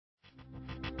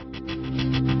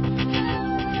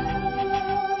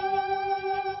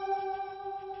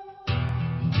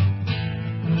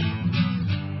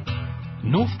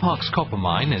Parkes copper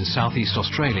mine in southeast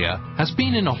Australia has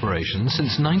been in operation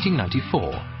since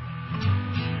 1994.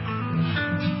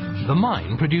 The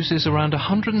mine produces around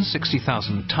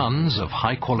 160,000 tonnes of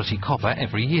high-quality copper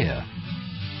every year.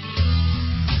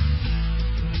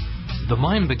 The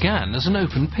mine began as an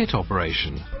open-pit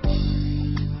operation.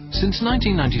 Since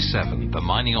 1997, the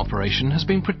mining operation has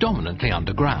been predominantly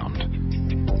underground.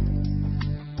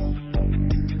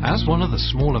 As one of the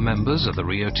smaller members of the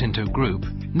Rio Tinto Group,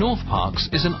 North Parkes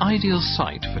is an ideal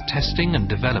site for testing and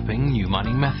developing new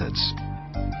mining methods.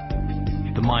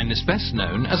 The mine is best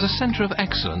known as a centre of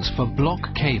excellence for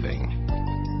block caving.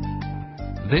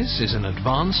 This is an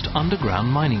advanced underground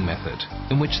mining method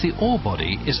in which the ore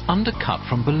body is undercut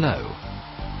from below.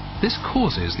 This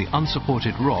causes the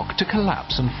unsupported rock to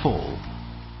collapse and fall.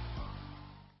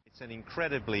 It's an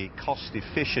incredibly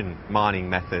cost-efficient mining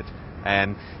method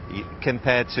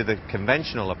compared to the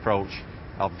conventional approach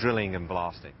of drilling and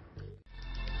blasting.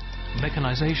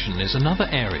 Mechanisation is another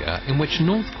area in which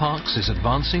North Parkes is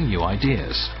advancing new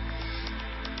ideas.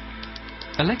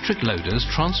 Electric loaders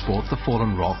transport the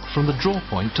fallen rock from the draw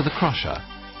point to the crusher.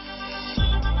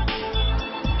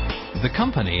 The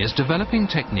company is developing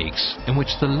techniques in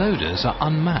which the loaders are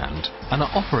unmanned and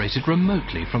are operated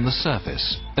remotely from the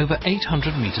surface, over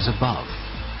 800 metres above.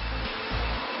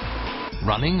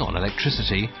 Running on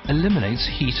electricity eliminates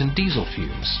heat and diesel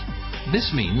fumes.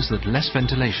 This means that less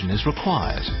ventilation is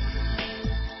required.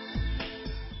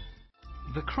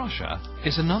 The crusher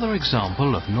is another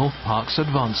example of North Parkes'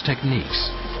 advanced techniques.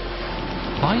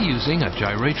 By using a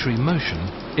gyratory motion,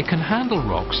 it can handle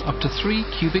rocks up to 3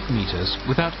 cubic meters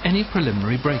without any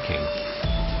preliminary braking.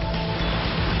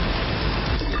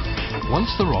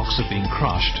 Once the rocks have been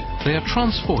crushed, they are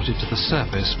transported to the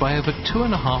surface by over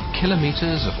 2.5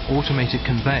 kilometers of automated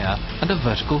conveyor and a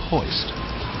vertical hoist,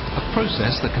 a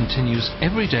process that continues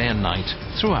every day and night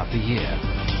throughout the year.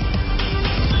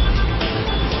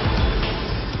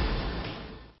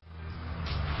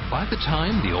 By the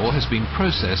time the ore has been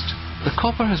processed, the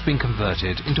copper has been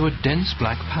converted into a dense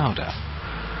black powder.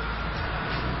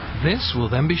 This will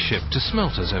then be shipped to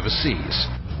smelters overseas,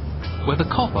 where the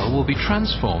copper will be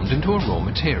transformed into a raw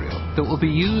material that will be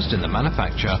used in the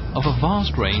manufacture of a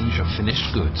vast range of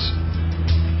finished goods.